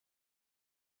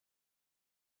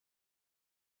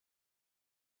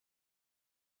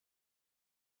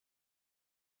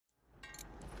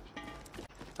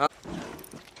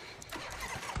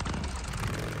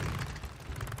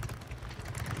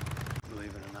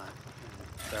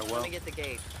That well? Let me get the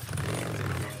gate. Yeah,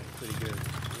 pretty good.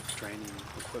 With training,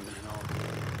 equipment, and all.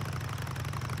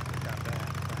 Got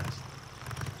back fast.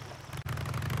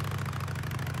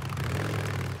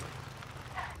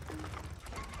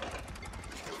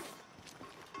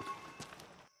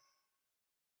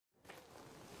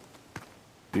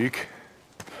 Deke,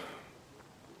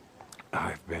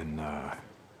 I've been,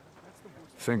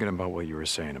 thinking about what you were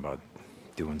saying about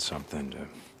doing something to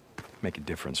make a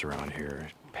difference around here,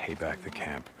 pay back the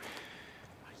camp.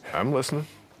 I'm listening.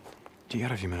 Do you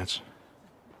got a few minutes?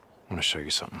 I want to show you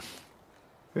something.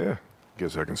 Yeah,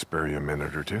 guess I can spare you a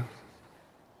minute or two.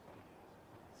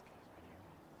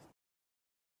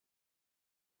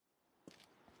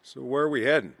 So where are we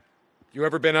heading? You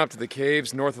ever been up to the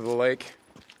caves north of the lake?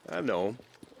 I know.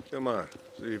 Come on,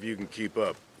 see if you can keep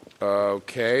up.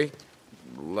 Okay,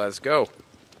 let's go.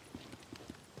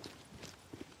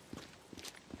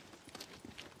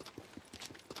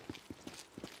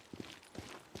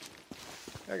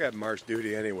 I got march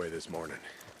duty anyway this morning.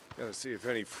 Gotta see if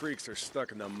any freaks are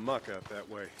stuck in the muck out that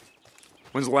way.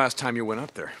 When's the last time you went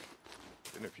up there?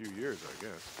 Been a few years, I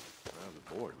guess. When I was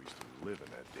a boy, we used to live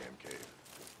in that damn cave.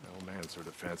 The old man sort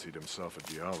of fancied himself a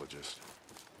geologist.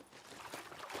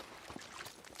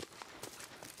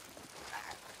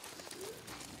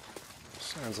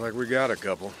 Sounds like we got a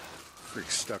couple.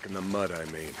 Freaks stuck in the mud, I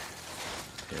mean.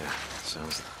 Yeah,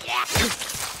 sounds...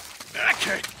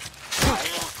 Okay.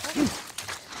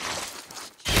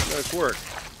 Nice work. I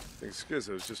think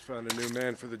Schizo's just found a new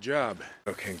man for the job.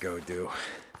 What can go do?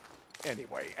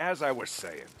 Anyway, as I was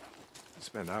saying, we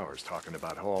spent hours talking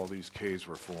about how all these caves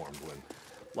were formed when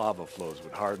lava flows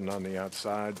would harden on the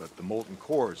outside, but the molten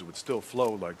cores would still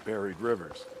flow like buried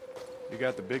rivers. You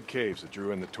got the big caves that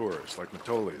drew in the tourists, like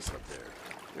Metolius up there.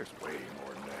 There's way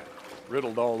more than that.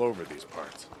 Riddled all over these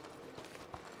parts.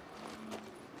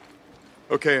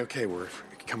 Okay, we're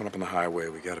coming up on the highway.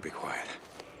 We gotta be quiet.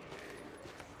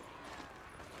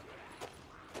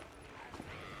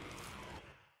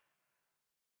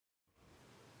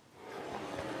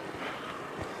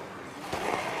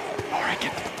 All right,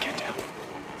 get down.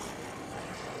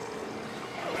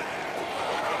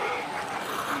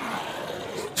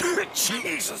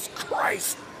 Jesus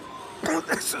Christ!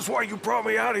 This is why you brought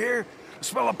me out here?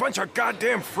 Smell a bunch of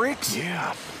goddamn freaks?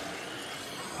 Yeah.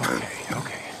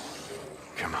 Okay.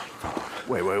 Come on, follow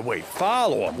me. Wait.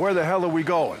 Follow him. Where the hell are we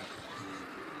going?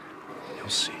 You'll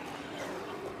see.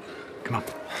 Come on.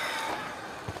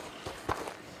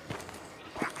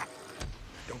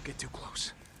 Don't get too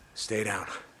close. Stay down.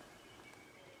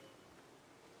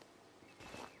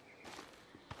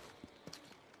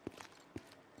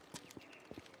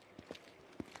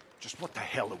 Just what the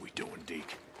hell are we doing,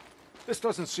 Deke? This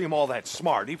doesn't seem all that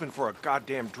smart, even for a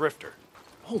goddamn drifter.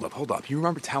 Hold up. You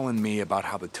remember telling me about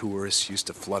how the tourists used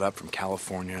to flood up from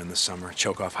California in the summer,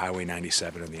 choke off Highway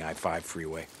 97 and the I-5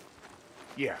 freeway?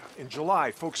 Yeah, in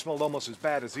July, folks smelled almost as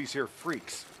bad as these here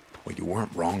freaks. Well, you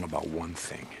weren't wrong about one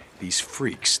thing. These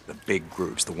freaks, the big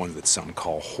groups, the ones that some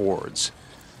call hordes,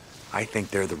 I think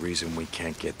they're the reason we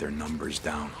can't get their numbers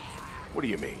down. What do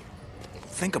you mean?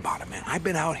 Think about it, man. I've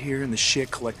been out here in the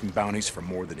shit collecting bounties for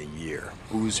more than a year.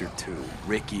 Boozer, too.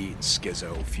 Ricky,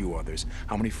 Schizo, a few others.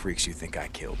 How many freaks you think I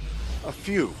killed? A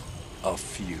few. A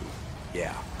few.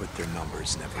 Yeah, but their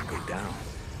numbers never go down.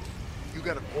 You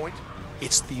got a point?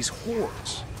 It's these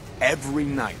hordes. Every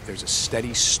night, there's a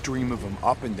steady stream of them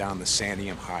up and down the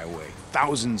Santiam Highway.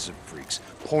 Thousands of freaks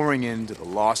pouring into the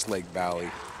Lost Lake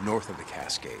Valley north of the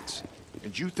Cascades.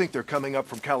 And you think they're coming up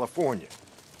from California?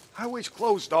 Highway's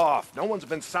closed off. No one's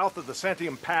been south of the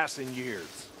Santiam Pass in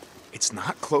years. It's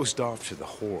not closed off to the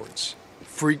hordes.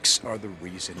 Freaks are the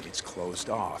reason it's closed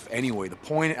off. Anyway, the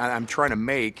point I'm trying to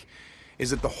make is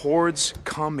that the hordes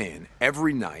come in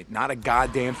every night. Not a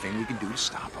goddamn thing we can do to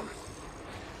stop them.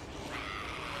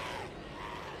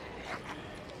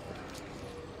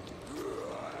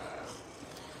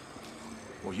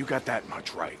 Well, you got that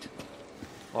much right.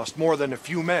 Lost more than a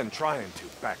few men trying to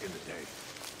back in the day.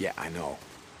 Yeah, I know.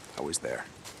 I was there.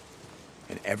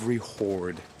 And every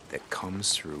horde that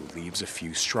comes through leaves a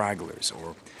few stragglers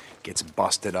or gets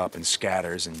busted up and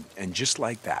scatters, and just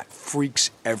like that,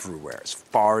 freaks everywhere as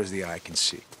far as the eye can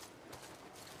see.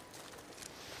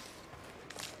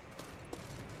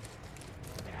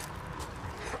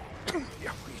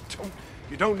 Yeah,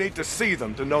 you don't need to see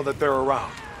them to know that they're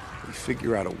around. We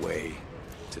figure out a way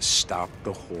to stop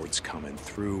the hordes coming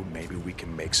through. Maybe we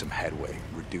can make some headway,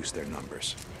 reduce their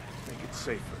numbers. Make it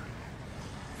safer.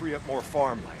 Free up more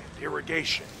farmland,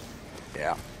 irrigation.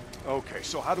 Yeah. Okay,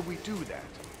 so how do we do that?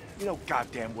 You know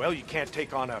goddamn well you can't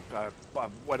take on a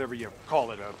whatever you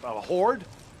call it, a horde?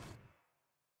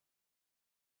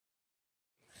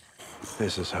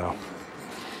 This is how.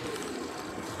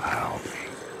 I'll be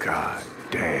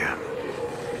goddamn.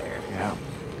 Yeah.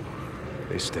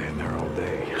 They stay in there all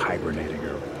day, hibernating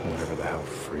or whatever the hell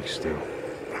freaks do.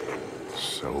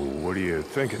 So what are you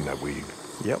thinking, that we...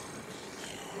 Yep.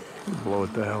 Blow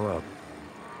it the hell up.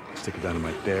 Stick a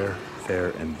dynamite there,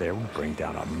 and there. We bring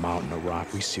down a mountain of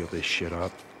rock. We seal this shit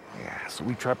up. Yeah, so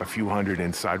we trap a few hundred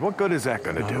inside. What good is that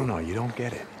gonna do? No, you don't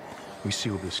get it. We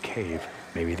seal this cave.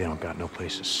 Maybe they don't got no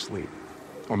place to sleep.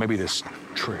 Or maybe this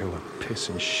trail of piss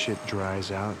and shit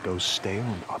dries out, goes stale,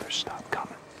 and others stop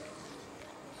coming.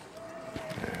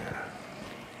 Yeah.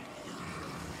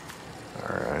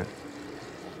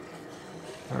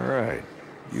 All right.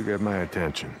 You get my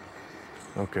attention.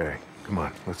 Okay, come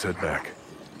on, let's head back.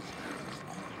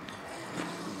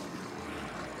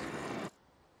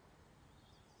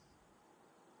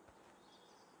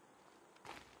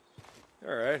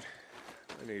 All right.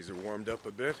 My knees are warmed up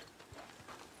a bit.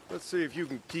 Let's see if you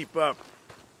can keep up.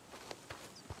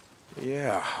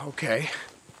 Yeah, okay.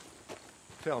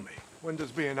 Tell me, when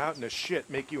does being out in the shit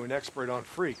make you an expert on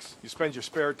freaks? You spend your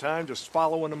spare time just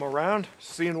following them around,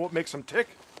 seeing what makes them tick?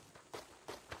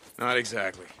 Not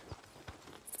exactly.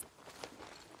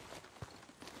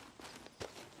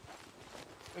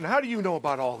 And how do you know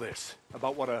about all this?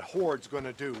 About what a horde's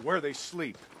gonna do, where they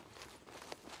sleep?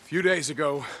 A few days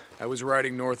ago, I was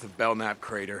riding north of Belknap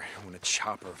Crater when a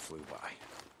chopper flew by.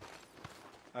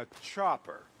 A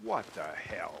chopper? What the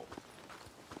hell?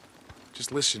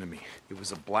 Just listen to me. It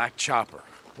was a black chopper.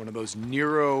 One of those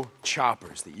Nero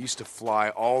choppers that used to fly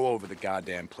all over the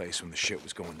goddamn place when the shit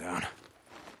was going down.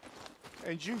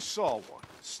 And you saw one,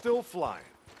 still flying.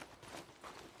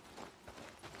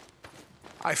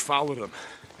 I followed them.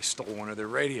 I stole one of their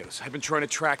radios. I've been trying to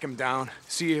track them down,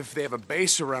 see if they have a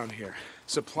base around here.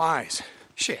 Supplies.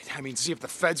 Shit, I mean, see if the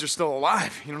feds are still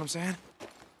alive, you know what I'm saying?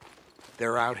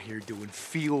 They're out here doing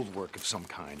field work of some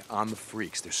kind on the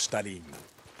freaks. They're studying them.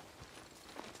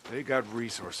 They got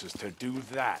resources to do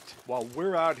that, while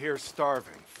we're out here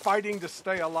starving, fighting to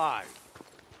stay alive.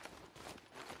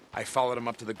 I followed them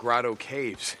up to the Grotto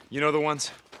Caves. You know the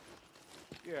ones?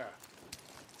 Yeah.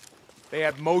 They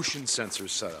had motion sensors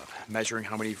set up, measuring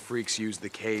how many freaks use the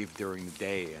cave during the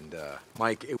day, and,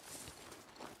 Mike,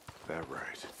 That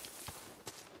right.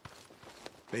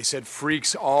 They said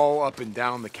freaks all up and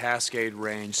down the Cascade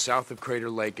Range, south of Crater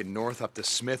Lake and north up to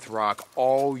Smith Rock,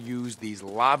 all use these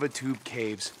lava tube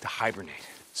caves to hibernate.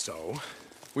 So,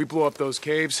 we blow up those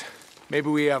caves, maybe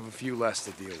we have a few less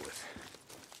to deal with.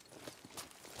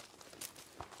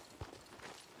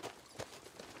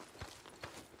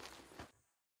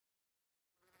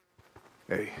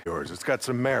 Hey, yours, it's got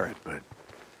some merit, but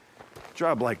a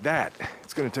job like that,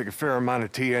 it's gonna take a fair amount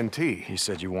of TNT. He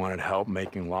said you wanted help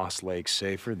making Lost Lake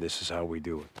safer. This is how we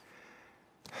do it.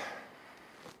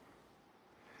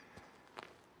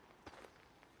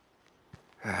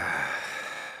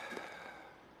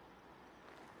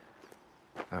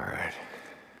 All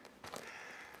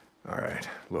right,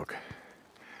 look.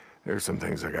 There's some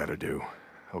things I gotta do,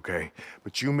 okay?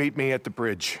 But you meet me at the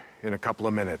bridge in a couple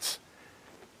of minutes.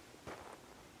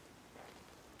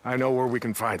 I know where we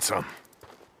can find some.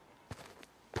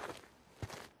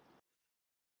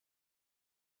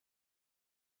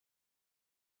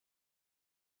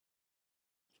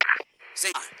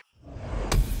 St.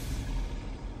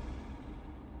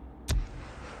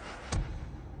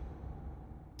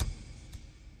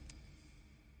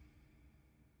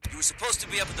 You were supposed to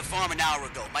be up at the farm an hour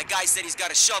ago. My guy said he's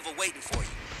got a shovel waiting for you.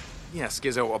 Yeah,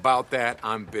 Skizzo, about that,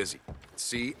 I'm busy.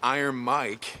 See, Iron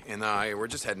Mike and I, we're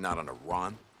just heading out on a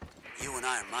run. You and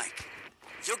Iron Mike.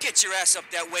 You'll get your ass up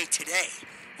that way today,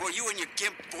 or you and your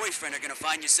gimp boyfriend are gonna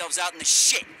find yourselves out in the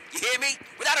shit. You hear me?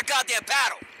 Without a goddamn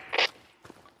battle.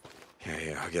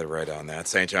 Yeah, I'll get right on that.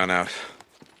 St. John out.